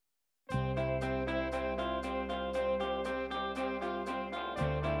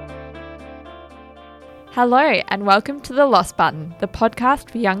Hello and welcome to The Lost Button, the podcast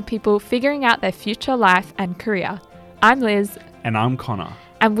for young people figuring out their future life and career. I'm Liz. And I'm Connor.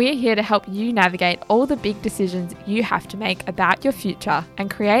 And we're here to help you navigate all the big decisions you have to make about your future and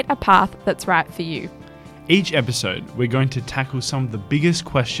create a path that's right for you. Each episode, we're going to tackle some of the biggest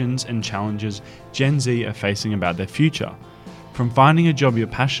questions and challenges Gen Z are facing about their future, from finding a job you're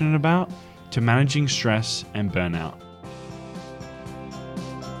passionate about to managing stress and burnout.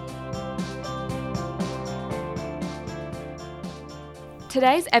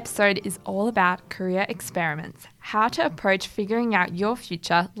 Today's episode is all about career experiments, how to approach figuring out your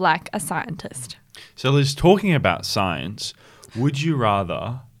future like a scientist. So Liz, talking about science, would you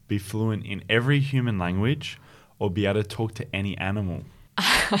rather be fluent in every human language or be able to talk to any animal?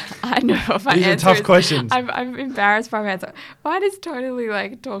 I know what my These answer are tough is. questions. I'm embarrassed by my answer. Mine is totally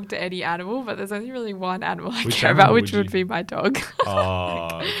like talk to any animal, but there's only really one animal I care about, which would be my dog. Oh,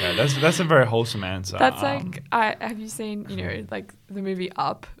 okay. That's a very wholesome answer. That's have you seen, like the movie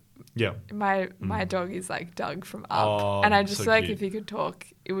Up? Yeah. My dog is like Doug from Up. Oh, and I just so feel like cute. if he could talk,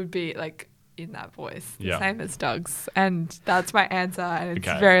 it would be like in that voice, the Yeah. same as Doug's. And that's my answer, and it's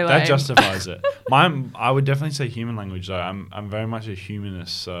Okay, very lame. that justifies it. I would definitely say human language though. I'm very much a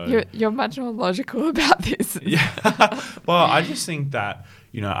humanist, so You're much more logical about this. yeah. Well, I just think that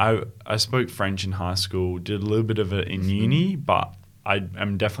I spoke French in high school, did a little bit of it in uni, but I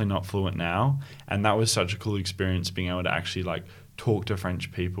am definitely not fluent now, and that was such a cool experience being able to actually like talk to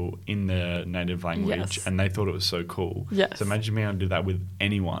French people in their native language, Yes. and they thought it was so cool. Yes. So imagine being able to do that with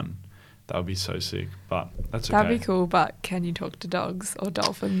anyone. That would be so sick, but that's okay. That'd be cool, but can you talk to dogs or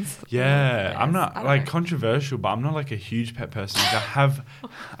dolphins? Yeah, Or I'm bears? I not don't like know. controversial, but I'm not like a huge pet person. Like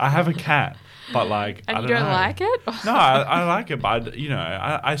I have a cat, but like And I you don't don't know. like it? No, I like it, but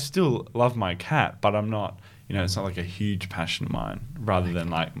I still love my cat, but I'm not. It's not like a huge passion of mine. Rather than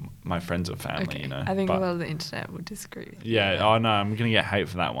like my friends or family. Okay. I think But, a lot of the internet would disagree with you. yeah. Oh no, I'm gonna get hate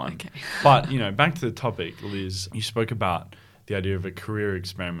for that one. Okay. But back to the topic, Liz. You spoke about the idea of a career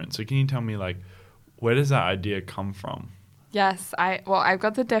experiment. So can you tell me like, where does that idea come from? Yes, I've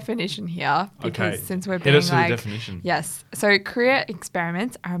got the definition here because Okay. since we're Hit being us with like the definition. yes, so career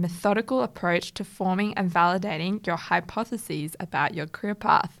experiments are a methodical approach to forming and validating your hypotheses about your career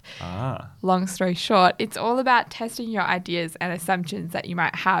path. Ah. Long story short, it's all about testing your ideas and assumptions that you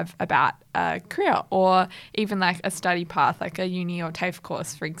might have about a career or even like a study path, like a uni or TAFE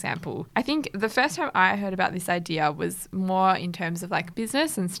course, for example. I think the first time I heard about this idea was more in terms of like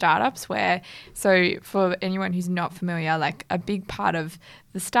business and startups so for anyone who's not familiar, like a big part of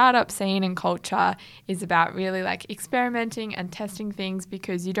the startup scene and culture is about really like experimenting and testing things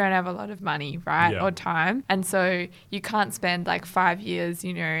because you don't have a lot of money, right? Yeah. Or time. And so you can't spend like 5 years,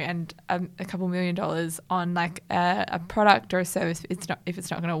 and a couple $1 million on like a product or a service if it's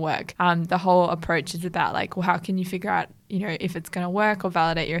not going to work. The whole approach is about like, well, how can you figure out, if it's going to work or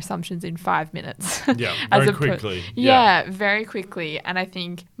validate your assumptions in 5 minutes? Yeah, As very oppo- quickly. Yeah, very quickly. And I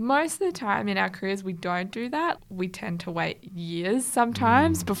think most of the time in our careers, we don't do that. We tend to wait years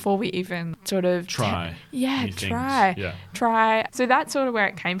sometimes before we even sort of Try. Yeah, new things. try. Yeah. Try. So that's sort of where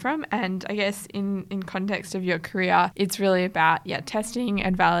it came from. And I guess in context of your career, it's really about, testing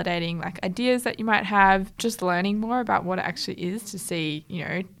and validating like ideas that you might have, just learning more about what it actually is to see,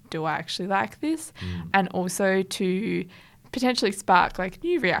 do I actually like this? And also to potentially spark like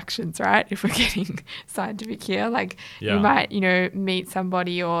new reactions, right? If we're getting scientific here, like Yeah. you might, meet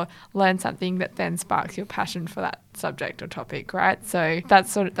somebody or learn something that then sparks your passion for that subject or topic, right? So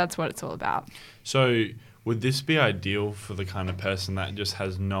that's what it's all about. So would this be ideal for the kind of person that just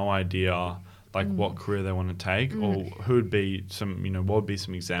has no idea like what career they want to take, or who would be some, what would be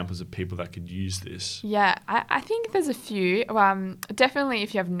some examples of people that could use this? Yeah, I think there's a few. Definitely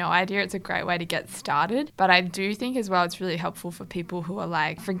if you have no idea, it's a great way to get started. But I do think as well it's really helpful for people who are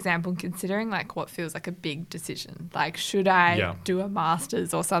like, for example, considering like what feels like a big decision. Like, should I do a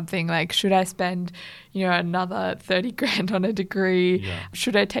master's or something? Like, should I spend, another 30 grand on a degree? Yeah.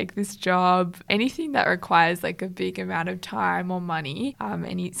 Should I take this job? Anything that requires like a big amount of time or money,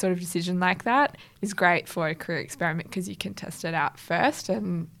 any sort of decision like that is great for a career experiment because you can test it out first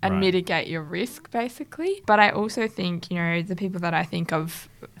and Right. mitigate your risk basically. But I also think, the people that I think of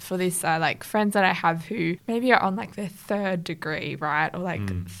for this are like friends that I have who maybe are on like their third degree, right? Or like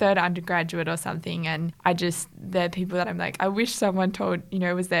third undergraduate or something. And they're people that I'm like, I wish someone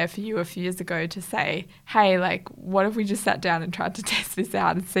was there for you a few years ago to say, hey, like, what if we just sat down and tried to test this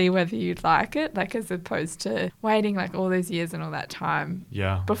out and see whether you'd like it? Like, as opposed to waiting like all those years and all that time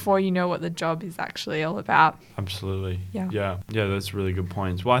Yeah. before you know what the job is actually all about. Absolutely. Yeah. Yeah, that's really good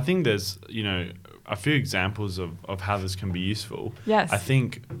points. Well, I think there's, a few examples of how this can be useful. Yes. I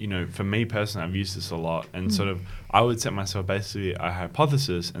think, for me personally, I've used this a lot, and sort of I would set myself basically a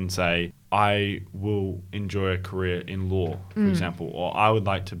hypothesis and say, I will enjoy a career in law, for example, or I would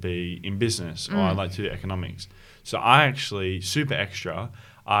like to be in business, or I'd like to do economics. So I actually, super extra,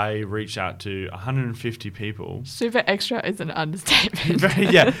 I reached out to 150 people. Super extra is an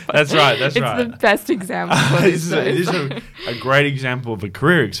understatement. Yeah, that's right. It's the best example for this. It is a great example of a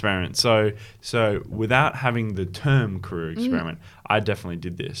career experiment. So without having the term career experiment, I definitely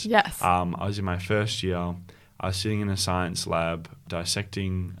did this. Yes. I was in my first year. I was sitting in a science lab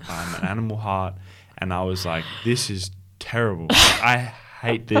dissecting an animal heart, and I was like, this is terrible. I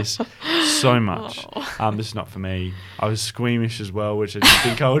hate this so much. This is not for me. I was squeamish as well, which I didn't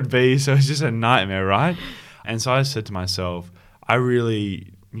think I would be, so it's just a nightmare, right? And so I said to myself, I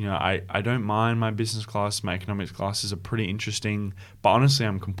really, I don't mind my business class, my economics classes are pretty interesting, but honestly,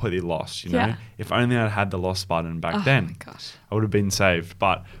 I'm completely lost, Yeah. If only I'd had the lost button back then, my gosh. I would have been saved.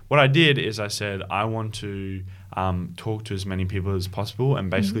 But what I did is I said, I want to talk to as many people as possible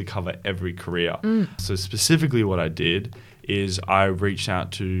and basically cover every career. So specifically what I did is I reached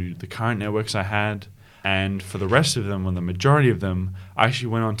out to the current networks I had, and for the rest of them, or the majority of them, I actually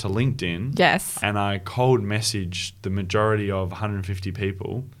went on to LinkedIn. Yes. And I cold messaged the majority of 150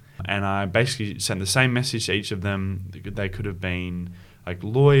 people, and I basically sent the same message to each of them. They could have been like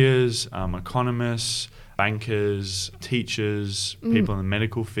lawyers, economists, bankers, teachers, people in the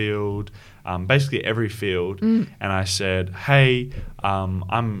medical field, basically every field. And I said, hey,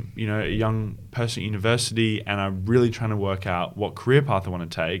 I'm a young person at university, and I'm really trying to work out what career path I want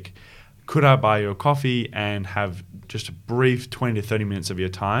to take. Could I buy you a coffee and have just a brief 20 to 30 minutes of your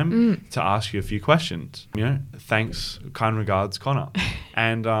time to ask you a few questions? Thanks, kind regards, Connor.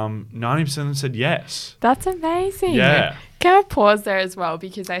 And 90% of them said yes. That's amazing. Yeah. Can I pause there as well?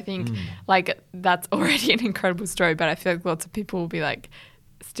 Because I think that's already an incredible story, but I feel like lots of people will be like,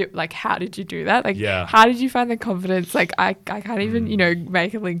 how did you do that? How did you find the confidence? I can't even,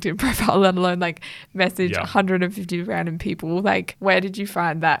 make a LinkedIn profile, let alone message 150 random people. Where did you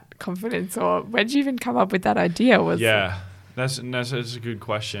find that confidence, or where did you even come up with that idea? That's a good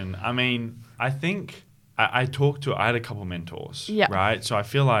question. I mean, I think I had a couple mentors, right? So I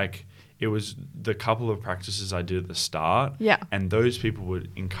feel like it was the couple of practices I did at the start. Yeah. And those people were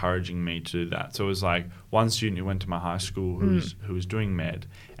encouraging me to do that. So it was like one student who went to my high school who was doing med,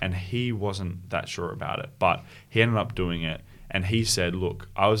 and he wasn't that sure about it, but he ended up doing it. And he said, look,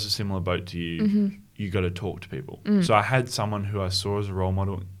 I was a similar boat to you. You got to talk to people. So I had someone who I saw as a role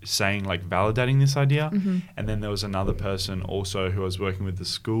model saying, validating this idea. And then there was another person also who I was working with the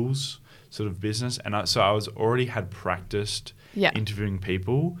schools sort of business. And so I was already had practiced interviewing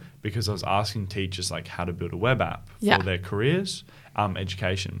people, because I was asking teachers how to build a web app for their careers,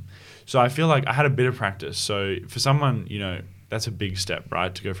 education. So I feel like I had a bit of practice. So for someone, that's a big step,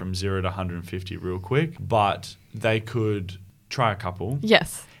 right? To go from 0 to 150 real quick, but they could try a couple.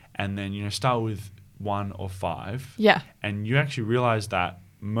 Yes. And then, start with 1 or 5. Yeah. And you actually realize that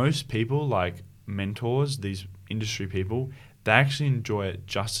most people, like mentors, these industry people, they actually enjoy it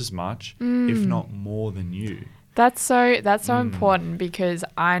just as much, if not more than you. That's so important, because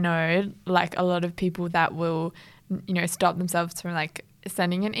I know a lot of people that will, stop themselves from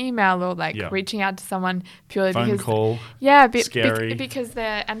sending an email or reaching out to someone purely phone because call. Yeah, scary. Because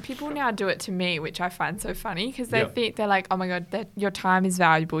and people now do it to me, which I find so funny, because they think they're like, oh my god, your time is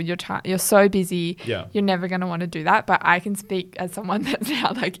valuable. You're so busy. Yeah. You're never gonna want to do that. But I can speak as someone that's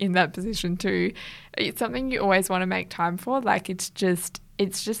now in that position too. It's something you always want to make time for.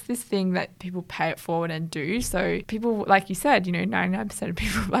 It's just this thing that people pay it forward and do. So people, like you said, 99% of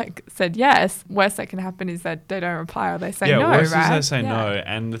people said yes. Worst that can happen is that they don't reply or they say no, worst right? is they say no.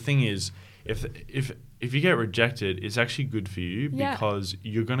 And the thing is, if you get rejected, it's actually good for you, because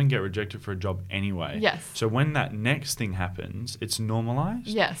you're going to get rejected for a job anyway. Yes. So when that next thing happens, it's normalized.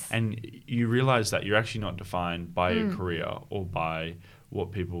 Yes. And you realize that you're actually not defined by your career or by what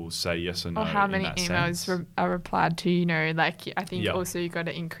people say yes or no. Or how many emails are replied to, I think also you got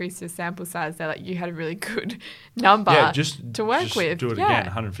to increase your sample size there. You had a really good number to work with. Do it again,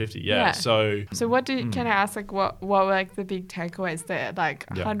 150. Yeah. So what can I ask, what were the big takeaways there?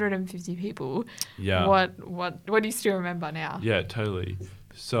 150 people. Yeah. What do you still remember now? Yeah, totally.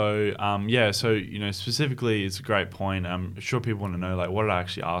 So, specifically, it's a great point. I'm sure people want to know, what did I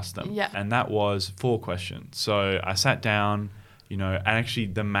actually ask them? Yeah. And that was 4 questions. So I sat down, and actually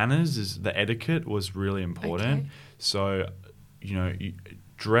the etiquette was really important. Okay. So, you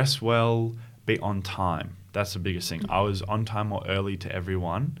dress well, be on time. That's the biggest thing. I was on time or early to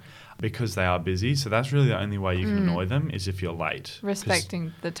everyone. because they are busy. So that's really the only way you can annoy them is if you're late. 'Cause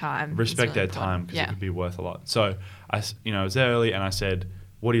Respecting the time. respect their time because it could be worth a lot. So I was there early and I said,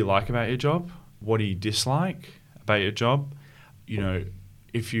 what do you like about your job? What do you dislike about your job?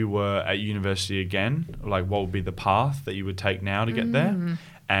 If you were at university again, like what would be the path that you would take now to get there?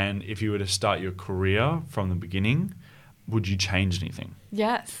 And if you were to start your career from the beginning, would you change anything?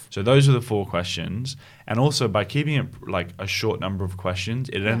 Yes. So those are the 4 questions. And also by keeping it like a short number of questions,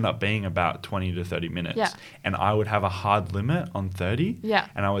 it ended up being about 20 to 30 minutes. Yeah. And I would have a hard limit on 30. Yeah.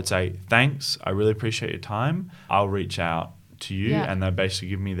 And I would say, thanks, I really appreciate your time. I'll reach out to you. Yeah. And they basically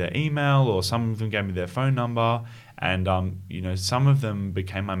give me their email, or some of them gave me their phone number. And, some of them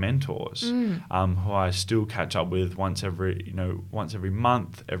became my mentors, who I still catch up with once every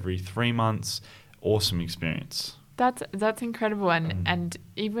month, every 3 months. Awesome experience. That's incredible. And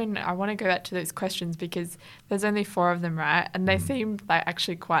even I want to go back to those questions because there's only 4 of them, right? And they seem like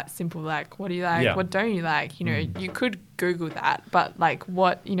actually quite simple. Like, what do you like? Yeah. What don't you like? You could Google that, but like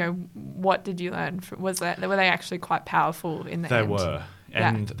what did you learn? Were they actually quite powerful in the end? They were.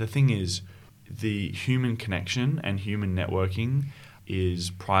 And the thing is, the human connection and human networking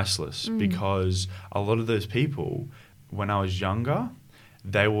is priceless because a lot of those people, when I was younger,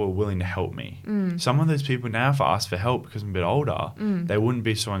 they were willing to help me. Some of those people now, if I ask for help because I'm a bit older, they wouldn't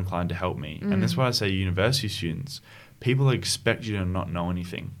be so inclined to help me. And that's why I say university students, people expect you to not know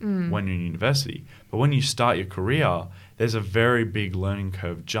anything when you're in university. But when you start your career, there's a very big learning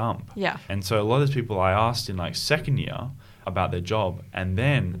curve jump. Yeah. And so a lot of those people I asked in like second year about their job, and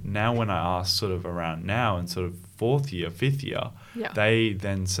then now when I ask sort of around now in sort of 4th year, 5th year, they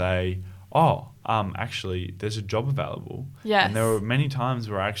then say, actually there's a job available. Yes. And there were many times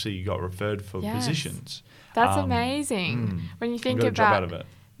where I actually got referred for positions. That's amazing. When you think got a job about out of it.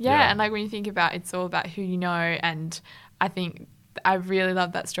 Yeah, and like when you think about it's all about who you know, and I think I really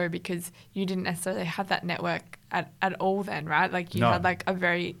love that story because you didn't necessarily have that network at all then, right? Like you had like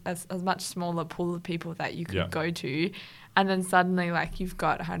a much smaller pool of people that you could go to, and then suddenly like you've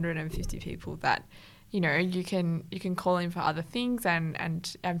got 150 people that you can call in for other things,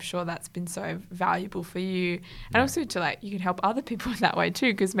 and I'm sure that's been so valuable for you, and also to like you can help other people in that way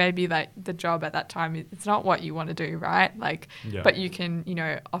too, because maybe like the job at that time it's not what you want to do, right? Like, but you can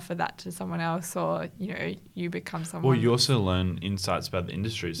offer that to someone else, or you become someone. Well, you also learn insights about the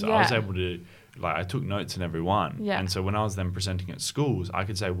industry, so I was able to. Like I took notes in every one. And so when I was then presenting at schools, I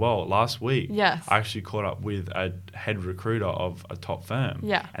could say, well, last week I actually caught up with a head recruiter of a top firm.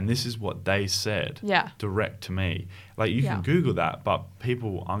 And this is what they said direct to me. Like you can Google that, but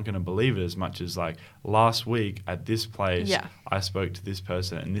people aren't going to believe it as much as like last week at this place, I spoke to this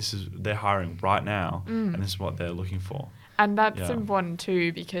person and they're hiring right now and this is what they're looking for. And that's important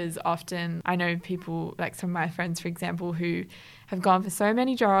too, because often I know people, like some of my friends, for example, who have gone for so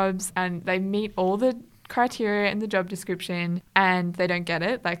many jobs and they meet all the criteria in the job description and they don't get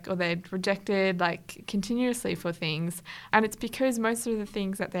it, like, or they're rejected like continuously for things. And it's because most of the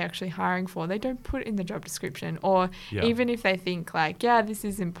things that they're actually hiring for, they don't put in the job description, or even if they think like, this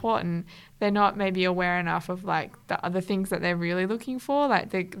is important, they're not maybe aware enough of like the other things that they're really looking for, like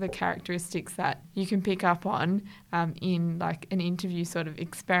the characteristics that you can pick up on in like an interview sort of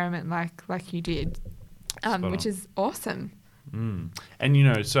experiment like you did, which is awesome. And,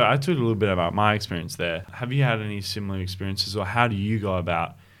 so I talked a little bit about my experience there. Have you had any similar experiences, or how do you go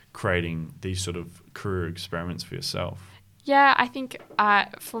about creating these sort of career experiments for yourself? Yeah, I think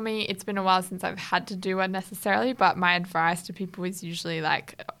for me, it's been a while since I've had to do one necessarily, but my advice to people is usually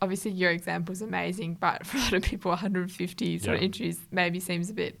like, obviously your example is amazing, but for a lot of people, 150 sort of interviews maybe seems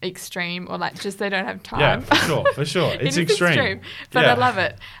a bit extreme, or like just they don't have time. Yeah, for sure. It's extreme. But I love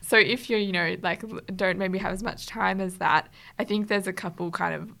it. So if you're, like don't maybe have as much time as that, I think there's a couple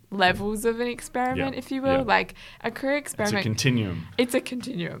kind of levels of an experiment, if you will. Like a career experiment. It's a continuum. It's a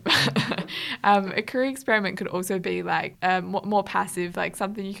continuum. A career experiment could also be like more passive, like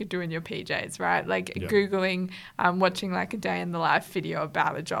something you could do in your PJs, right? Like Googling, watching like a day in the life video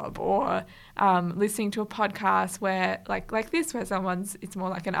about a job, or listening to a podcast where like this, where it's more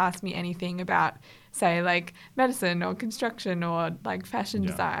like an ask me anything about, say, like medicine or construction or like fashion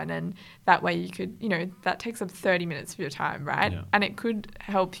design, and that way you could, that takes up 30 minutes of your time, right? And it could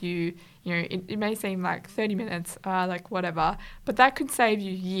help you, it may seem like 30 minutes, like whatever, but that could save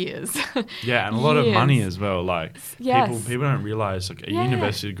you years. And a lot of money as well. Like people don't realize like a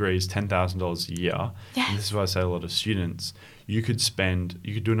university degree is $10,000 a year. And this is why I say a lot of students, you could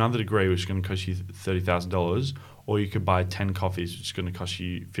do another degree which is going to cost you $30,000, or you could buy 10 coffees, which is going to cost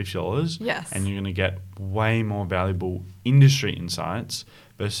you $50. Yes. And you're going to get way more valuable industry insights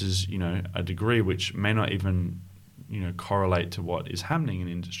versus, a degree which may not even correlate to what is happening in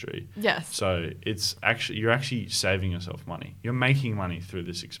industry. Yes. So you're actually saving yourself money. You're making money through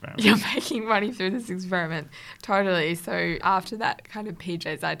this experiment. You're making money through this experiment. Totally. So after that kind of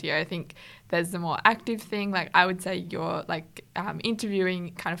PJ's idea, I think there's the more active thing. Like I would say your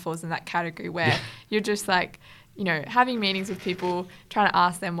interviewing kind of falls in that category where you're just like, having meetings with people, trying to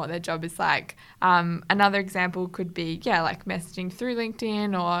ask them what their job is like. Another example could be, like messaging through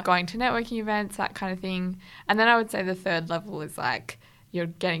LinkedIn or going to networking events, that kind of thing. And then I would say the third level is like, you're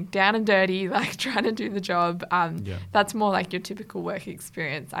getting down and dirty, like trying to do the job. That's more like your typical work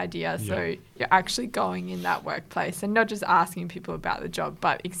experience idea. So you're actually going in that workplace and not just asking people about the job,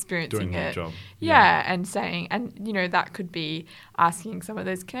 but experiencing doing it. Job. And saying, and that could be asking some of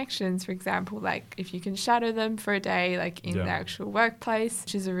those connections, for example, like if you can shadow them for a day, like in the actual workplace,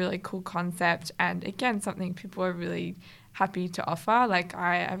 which is a really cool concept. And again, something people are really happy to offer. Like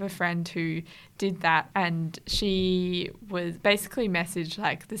I have a friend who did that, and she was basically messaged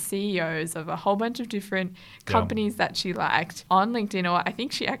like the CEOs of a whole bunch of different companies that she liked on LinkedIn, or I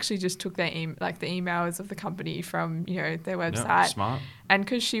think she actually just took their the emails of the company from their website. Yeah, smart. And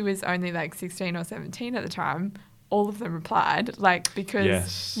because she was only like 16 or 17 at the time, all of them replied, like,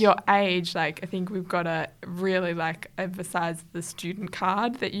 because your age, like, I think we've got to really, like, emphasize the student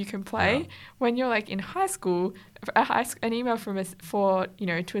card that you can play. Yeah. When you're, like, in high school, an email to a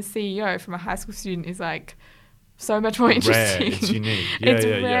CEO from a high school student is, like, so much more interesting. Rare. It's unique. It's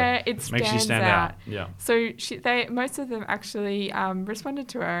rare. It stands makes you stand out. Yeah. So most of them actually responded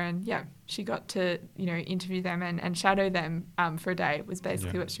to her, and she got to interview them and shadow them for a day. Was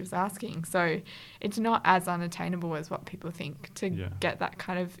basically what she was asking. So it's not as unattainable as what people think to get that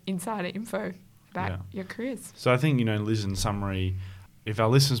kind of insider info about your careers. So I think Liz, in summary, if our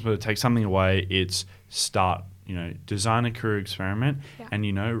listeners were to take something away, it's start. Design a career experiment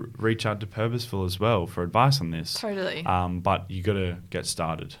and, reach out to Purposeful as well for advice on this. Totally. But you got to get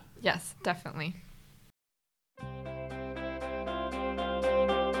started. Yes, definitely.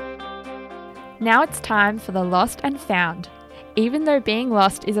 Now it's time for the Lost and Found. Even though being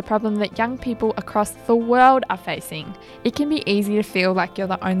lost is a problem that young people across the world are facing, it can be easy to feel like you're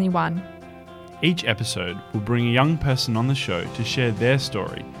the only one. Each episode will bring a young person on the show to share their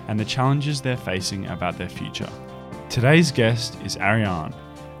story and the challenges they're facing about their future. Today's guest is Ariane,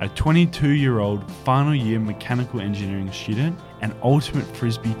 a 22-year-old final year mechanical engineering student and ultimate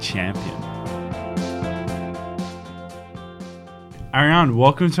frisbee champion. Ariane,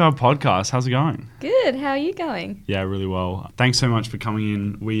 welcome to our podcast. How's it going? Good. How are you going? Yeah, really well. Thanks so much for coming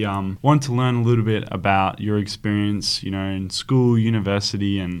in. We want to learn a little bit about your experience, in school,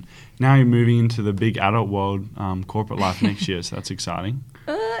 university, and now you're moving into the big adult world, corporate life next year. So that's exciting.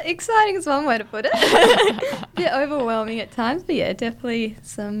 Exciting is one way to put it. A bit overwhelming at times, but definitely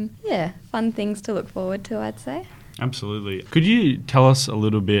some fun things to look forward to, I'd say. Absolutely. Could you tell us a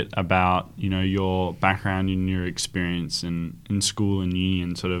little bit about, your background and your experience in school and uni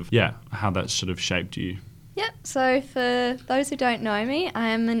and sort of, how that sort of shaped you? Yep. So for those who don't know me, I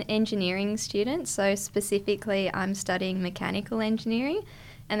am an engineering student. So specifically, I'm studying mechanical engineering.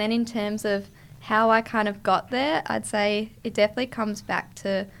 And then in terms of how I kind of got there, I'd say it definitely comes back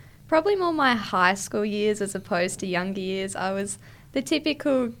to probably more my high school years as opposed to younger years. I was the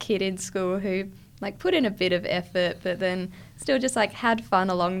typical kid in school who put in a bit of effort, but then still just had fun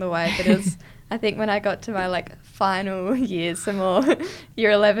along the way. But it was, I think when I got to my final years, some more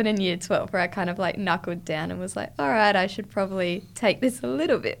year 11 and year 12, where I kind of knuckled down and was all right, I should probably take this a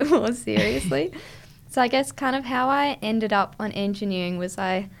little bit more seriously. So I guess kind of how I ended up on engineering was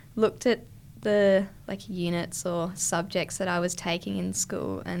I looked at the units or subjects that I was taking in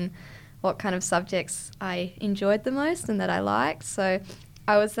school and what kind of subjects I enjoyed the most and that I liked. So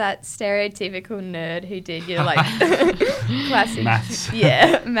I was that stereotypical nerd who did your classic maths.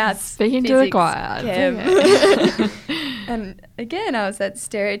 Maths. Speaking physics, to the choir. And again, I was that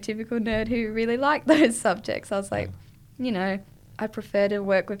stereotypical nerd who really liked those subjects. I was I prefer to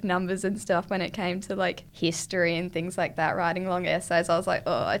work with numbers and stuff when it came to history and things like that, writing long essays. I was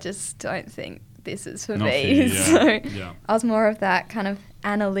I just don't think this is for me. So I was more of that kind of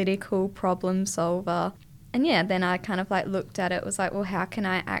analytical problem solver. And then I kind of looked at it, was well, how can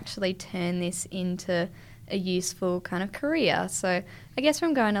I actually turn this into a useful kind of career? So I guess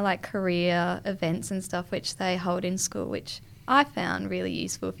from going to career events and stuff, which they hold in school, which I found really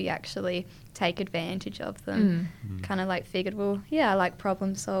useful if you actually take advantage of them. Kind of figured, I like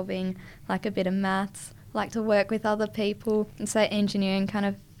problem solving, like a bit of maths, like to work with other people. And so engineering kind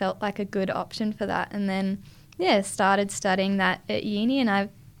of felt like a good option for that. And then, started studying that at uni, and I've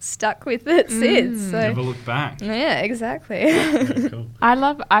stuck with it since. So Never look back. yeah, exactly. Very cool.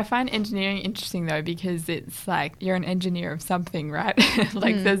 I find engineering interesting though, because it's like you're an engineer of something, right?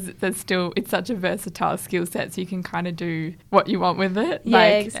 Like there's still, it's such a versatile skill set, so you can kind of do what you want with it. Yeah,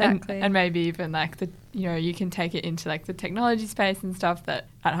 like, exactly. And maybe even like you can take it into like the technology space and stuff that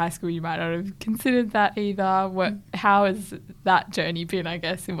at high school you might not have considered that either. How has that journey been, I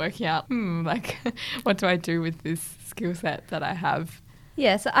guess, in working out, like what do I do with this skill set that I have?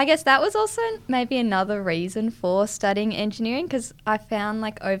 Yeah, so I guess that was also maybe another reason for studying engineering, because I found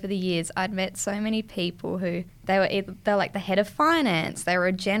like over the years I'd met so many people who they're like the head of finance, they were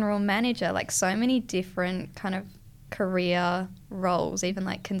a general manager, like so many different kind of career roles, even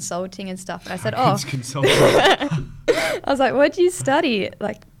like consulting and stuff. And I said, It's consulting. I was like, what did you study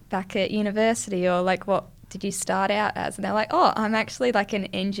like back at university, or like what did you start out as? And they're like, oh, I'm actually like an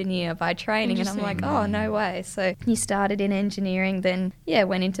engineer by training. And I'm like, oh, no way. So you started in engineering, then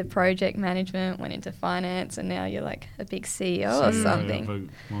went into project management, went into finance, and now you're like a big CEO or something. Of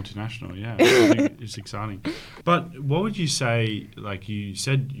a multinational, yeah. I think it's exciting. But what would you say, like you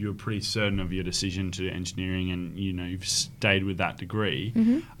said you were pretty certain of your decision to engineering and, you've stayed with that degree.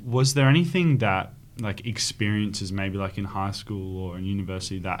 Mm-hmm. Was there anything that like experiences maybe like in high school or in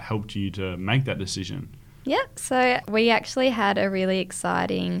university that helped you to make that decision? Yep. So we actually had a really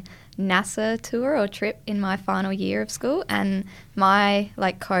exciting NASA tour or trip in my final year of school, and my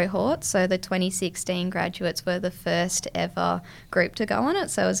like cohort, so the 2016 graduates, were the first ever group to go on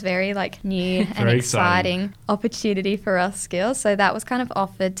it. So it was very like new and exciting opportunity for us girls. So that was kind of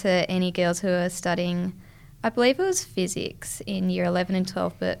offered to any girls who are studying, I believe it was physics in year 11 and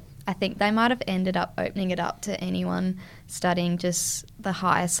 12, but I think they might have ended up opening it up to anyone studying just the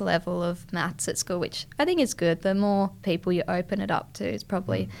highest level of maths at school, which I think is good. The more people you open it up to is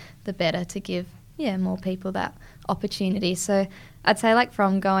probably the better to give, more people that opportunity. So I'd say like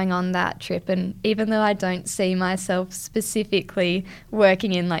from going on that trip, and even though I don't see myself specifically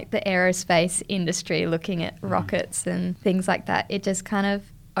working in like the aerospace industry, looking at rockets and things like that, it just kind of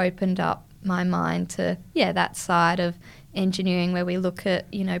opened up my mind to, that side of engineering where we look at,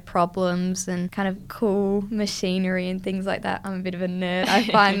 problems and kind of cool machinery and things like that. I'm a bit of a nerd. I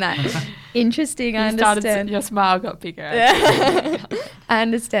find that interesting. I understand. Your smile got bigger. I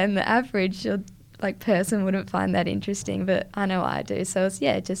understand the average person wouldn't find that interesting, but I know I do. So it's,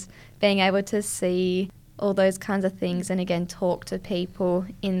 just being able to see all those kinds of things and again talk to people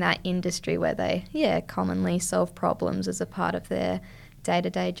in that industry where they commonly solve problems as a part of their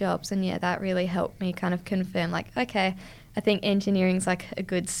day-to-day jobs. And that really helped me kind of confirm like, okay, I think engineering's like a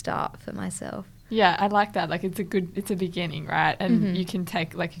good start for myself. Yeah, I like that. Like it's a beginning, right? And you can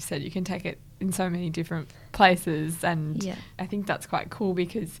take, like you said, you can take it in so many different places. And I think that's quite cool,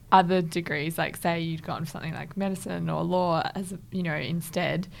 because other degrees, like say you'd gone for something like medicine or law as,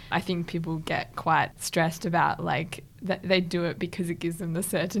 instead, I think people get quite stressed about like that they do it because it gives them the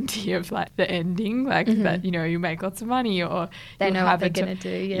certainty of like the ending, like that, you make lots of money or they know what they're going to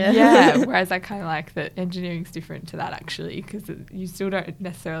do. Yeah. Whereas I kind of like that engineering's different to that actually, because you still don't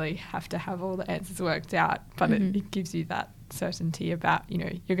necessarily have to have all the answers worked out, but it gives you that certainty about,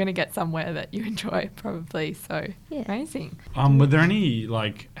 you're going to get somewhere that you enjoy probably. So amazing. Were there any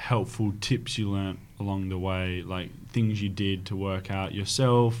like helpful tips you learnt along the way, like things you did to work out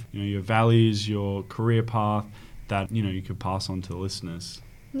yourself, your values, your career path that, you could pass on to the listeners?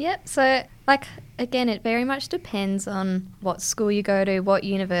 Yep. So, like, again, it very much depends on what school you go to, what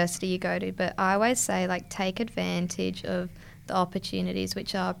university you go to. But I always say, like, take advantage of the opportunities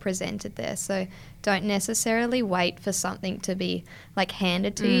which are presented there. So don't necessarily wait for something to be, like,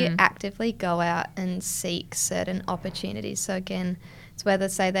 handed to you. Actively go out and seek certain opportunities. So, again, it's whether,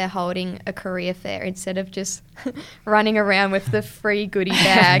 say, they're holding a career fair instead of just running around with the free goodie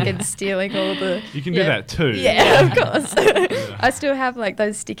bag and stealing all the... You can do that too. Yeah, of course. I still have, like,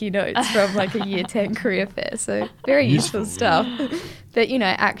 those sticky notes from, like, a year 10 career fair. So very useful stuff. But,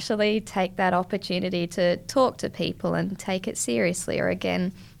 actually take that opportunity to talk to people and take it seriously. Or,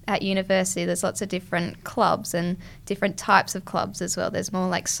 again, at university, there's lots of different clubs and different types of clubs as well. There's more,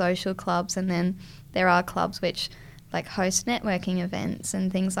 like, social clubs, and then there are clubs which... like host networking events and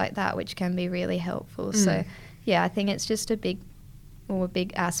things like that, which can be really helpful. So, I think it's just a big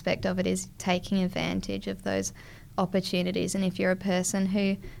aspect of it is taking advantage of those opportunities. And if you're a person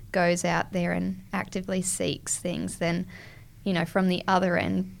who goes out there and actively seeks things, then, from the other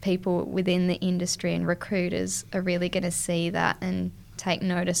end, people within the industry and recruiters are really going to see that and take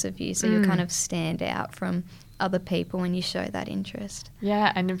notice of you. So you kind of stand out from other people when you show that interest.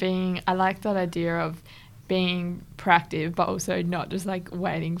 Yeah, and I like that idea of being proactive, but also not just like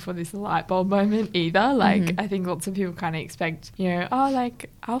waiting for this light bulb moment either. Like I think lots of people kind of expect, you know, oh, like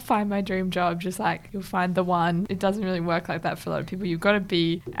I'll find my dream job, just like you'll find the one. It doesn't really work like that for a lot of people. You've got to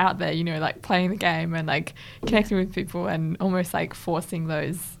be out there, you know, like playing the game and like connecting with people and almost like forcing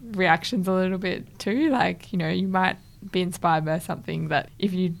those reactions a little bit too. Like, you know, you might be inspired by something that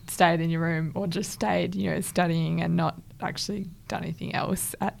if you stayed in your room or just stayed, you know, studying and not actually done anything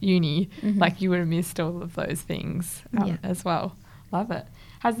else at uni, like you would have missed all of those things as well. Love it.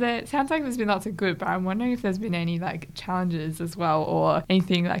 Sounds like there's been lots of good, but I'm wondering if there's been any like challenges as well, or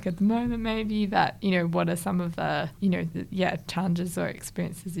anything like at the moment maybe that, you know, what are some of the, you know, challenges or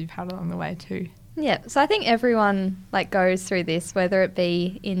experiences you've had along the way too? Yeah, so I think everyone like goes through this, whether it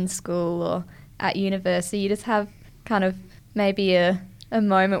be in school or at university. You just have kind of maybe a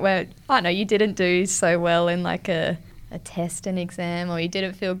moment where, I don't know, you didn't do so well in like a test, an exam, or you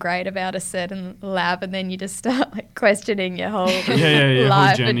didn't feel great about a certain lab, and then you just start like questioning your whole life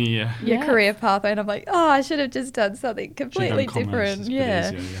whole journey, and your career pathway. And I'm like, oh, I should have just done something completely different.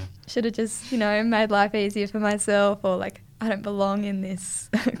 Should have just, you know, made life easier for myself, or like I don't belong in this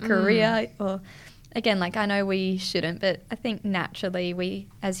career. Or again, like I know we shouldn't, but I think naturally we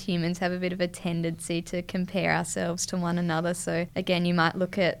as humans have a bit of a tendency to compare ourselves to one another. So again, you might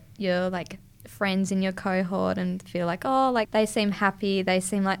look at your like friends in your cohort and feel like, oh, like they seem happy, they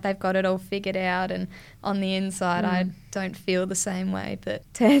seem like they've got it all figured out, and on the inside I don't feel the same way.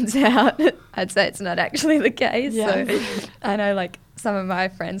 But turns out I'd say it's not actually the case. So I know like some of my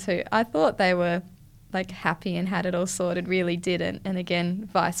friends who I thought they were like happy and had it all sorted really didn't, and again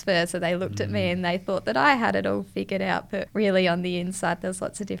vice versa, they looked at me and they thought that I had it all figured out, but really on the inside there's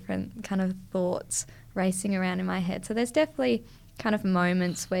lots of different kind of thoughts racing around in my head. So there's definitely kind of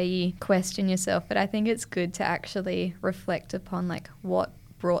moments where you question yourself, but I think it's good to actually reflect upon like what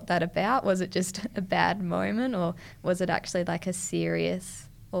brought that about. Was it just a bad moment, or was it actually like a serious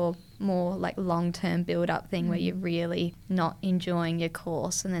or more like long-term build-up thing where you're really not enjoying your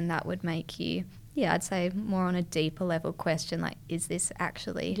course, and then that would make you, I'd say more on a deeper level question, like, is this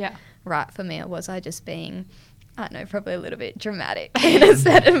actually right for me, or was I just being, I don't know, probably a little bit dramatic in a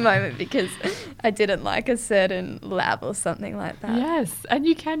certain moment because I didn't like a certain lab or something like that. Yes, and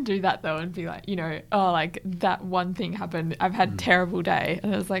you can do that though and be like, you know, oh, like that one thing happened, I've had a terrible day.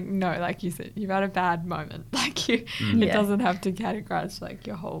 And it's like, no, like you said, you've had a bad moment. Like it doesn't have to categorize like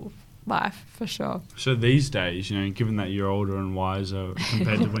your whole life, for sure. So these days, you know, given that you're older and wiser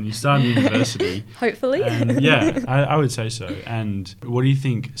compared to when you started university, hopefully, I would say so. And what do you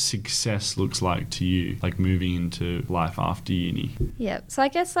think success looks like to you, like moving into life after uni? Yeah, so I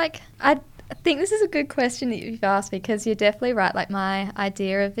guess like I think this is a good question that you've asked, because you're definitely right. Like my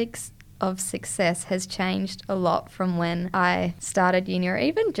idea of success has changed a lot from when I started uni, or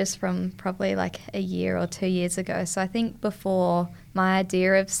even just from probably like a year or 2 years ago. So I think before, my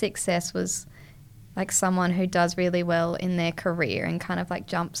idea of success was like someone who does really well in their career and kind of like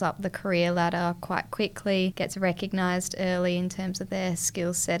jumps up the career ladder quite quickly, gets recognised early in terms of their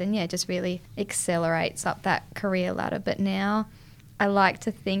skill set, and just really accelerates up that career ladder. But now I like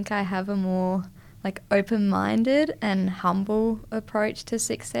to think I have a more like open-minded and humble approach to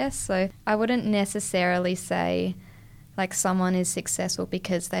success. So I wouldn't necessarily say like someone is successful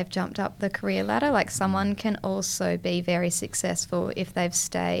because they've jumped up the career ladder. Like someone can also be very successful if they've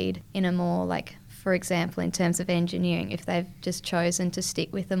stayed in a more like, for example, in terms of engineering, if they've just chosen to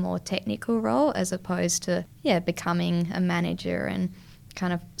stick with a more technical role as opposed to becoming a manager and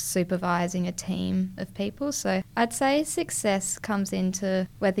kind of supervising a team of people. So I'd say success comes into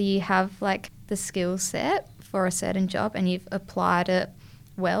whether you have like the skill set for a certain job and you've applied it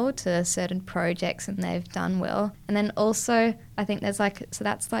well to certain projects and they've done well. And then also I think there's like, so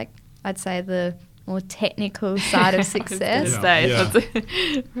that's like, I'd say the more technical side of success.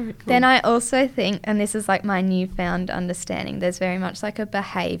 Cool. Then I also think, and this is like my newfound understanding, there's very much like a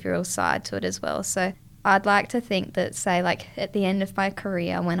behavioural side to it as well. So I'd like to think that, say, like at the end of my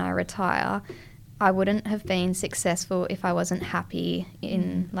career when I retire, I wouldn't have been successful if I wasn't happy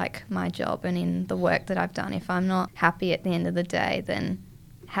in like my job and in the work that I've done. If I'm not happy at the end of the day, then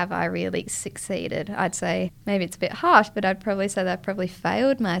have I really succeeded? I'd say maybe it's a bit harsh, but I'd probably say that I probably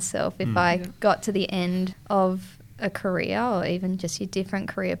failed myself if I got to the end of a career or even just your different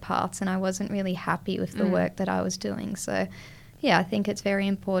career paths and I wasn't really happy with the work that I was doing. So I think it's very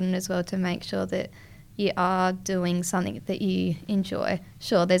important as well to make sure that you are doing something that you enjoy.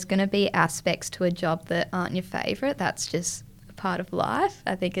 Sure, there's going to be aspects to a job that aren't your favourite. That's just a part of life.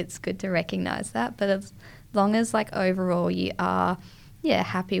 I think it's good to recognise that. But as long as like overall you are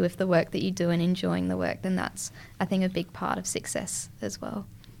happy with the work that you do and enjoying the work, then that's, I think, a big part of success as well.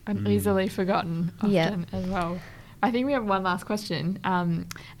 and easily forgotten often Yep. as well. I think we have one last question, and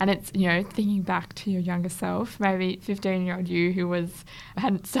it's, thinking back to your younger self, maybe 15-year-old you who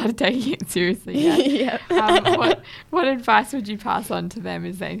hadn't started taking it seriously yet. What advice would you pass on to them?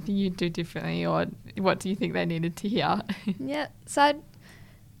 Is there anything you'd do differently, or what do you think they needed to hear? Yeah, so I'd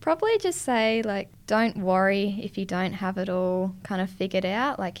probably just say, like, don't worry if you don't have it all kind of figured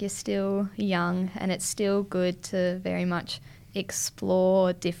out. Like, you're still young and it's still good to very much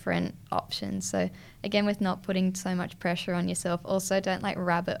explore different options. So again, with not putting so much pressure on yourself, also don't like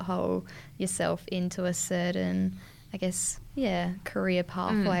rabbit hole yourself into a certain, I guess, career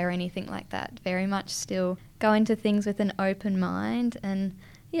pathway or anything like that. Very much still go into things with an open mind, and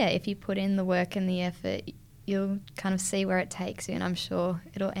if you put in the work and the effort, you'll kind of see where it takes you, and I'm sure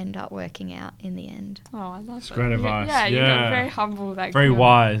it'll end up working out in the end. Oh, I love it. Great advice. Yeah, you're very humble. Very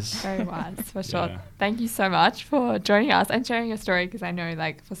wise. Very wise, for sure. Yeah. Thank you so much for joining us and sharing your story, because I know,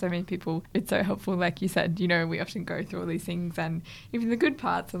 like, for so many people, it's so helpful. Like you said, we often go through all these things, and even the good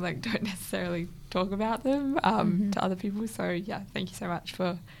parts, and like don't necessarily talk about them to other people. So yeah, thank you so much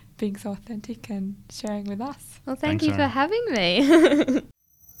for being so authentic and sharing with us. Well, thank Thanks, you for Erin. having me.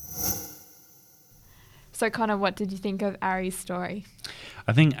 So Connor, what did you think of Ari's story?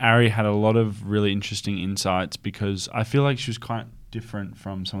 I think Ari had a lot of really interesting insights, because I feel like she was quite different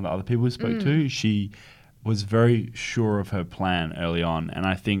from some of the other people we spoke to. She was very sure of her plan early on, and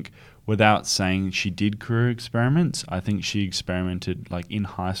I think without saying she did career experiments, I think she experimented like in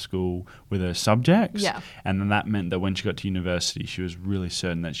high school with her subjects, and then that meant that when she got to university, she was really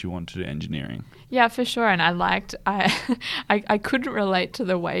certain that she wanted to do engineering. Yeah, for sure. And I couldn't relate to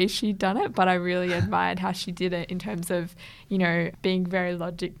the way she'd done it, but I really admired how she did it in terms of, being very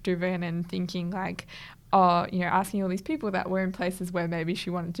logic driven and thinking like, asking all these people that were in places where maybe she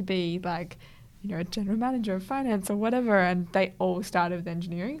wanted to be, like, a general manager of finance or whatever, and they all started with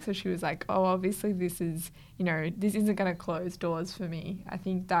engineering. So she was like, oh, obviously this is, this isn't going to close doors for me. I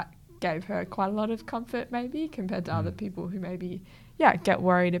think that gave her quite a lot of comfort maybe compared to other people who maybe, get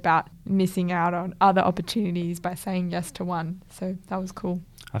worried about missing out on other opportunities by saying yes to one. So that was cool.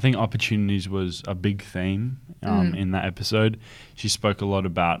 I think opportunities was a big theme in that episode. She spoke a lot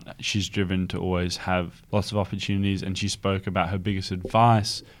about she's driven to always have lots of opportunities, and she spoke about her biggest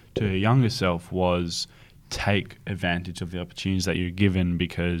advice to her younger self was take advantage of the opportunities that you're given,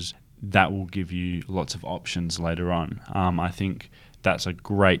 because that will give you lots of options later on. I think that's a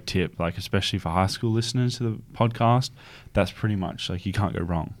great tip, like especially for high school listeners to the podcast. That's pretty much like you can't go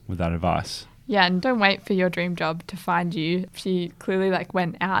wrong with that advice. Yeah, and don't wait for your dream job to find you. She clearly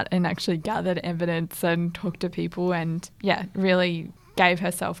went out and actually gathered evidence and talked to people and really gave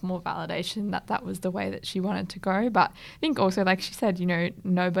herself more validation that was the way that she wanted to go. But I think also, like she said,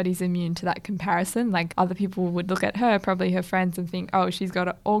 nobody's immune to that comparison. Like, other people would look at her, probably her friends, and think, oh, she's got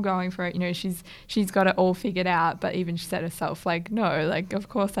it all going for it. She's got it all figured out. But even she said herself, like, no, like, of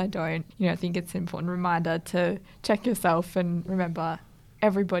course I don't. I think it's an important reminder to check yourself and remember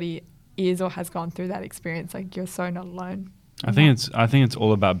everybody is or has gone through that experience. Like, you're so not alone. I think it's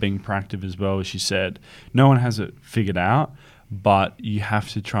all about being proactive as well. As she said, no one has it figured out, but you have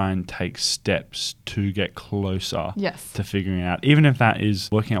to try and take steps to get closer to figuring it out. Even if that is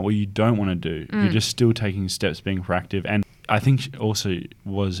working out what you don't want to do, you're just still taking steps, being proactive. And I think she also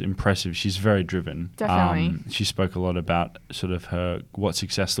was impressive. She's very driven. Definitely. She spoke a lot about sort of what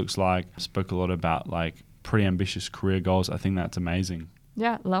success looks like, spoke a lot about like pretty ambitious career goals. I think that's amazing.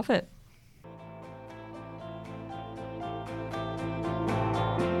 Yeah, love it.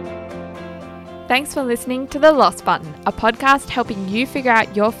 Thanks for listening to The Lost Button, a podcast helping you figure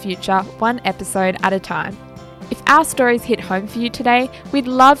out your future one episode at a time. If our stories hit home for you today, we'd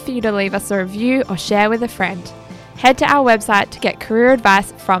love for you to leave us a review or share with a friend. Head to our website to get career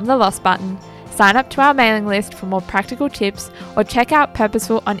advice from The Lost Button, sign up to our mailing list for more practical tips, or check out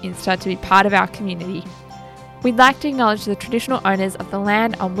Purposeful on Insta to be part of our community. We'd like to acknowledge the traditional owners of the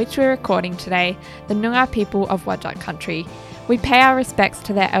land on which we're recording today, the Noongar people of Whadjuk country. We pay our respects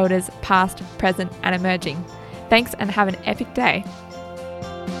to their elders past, present and emerging. Thanks and have an epic day.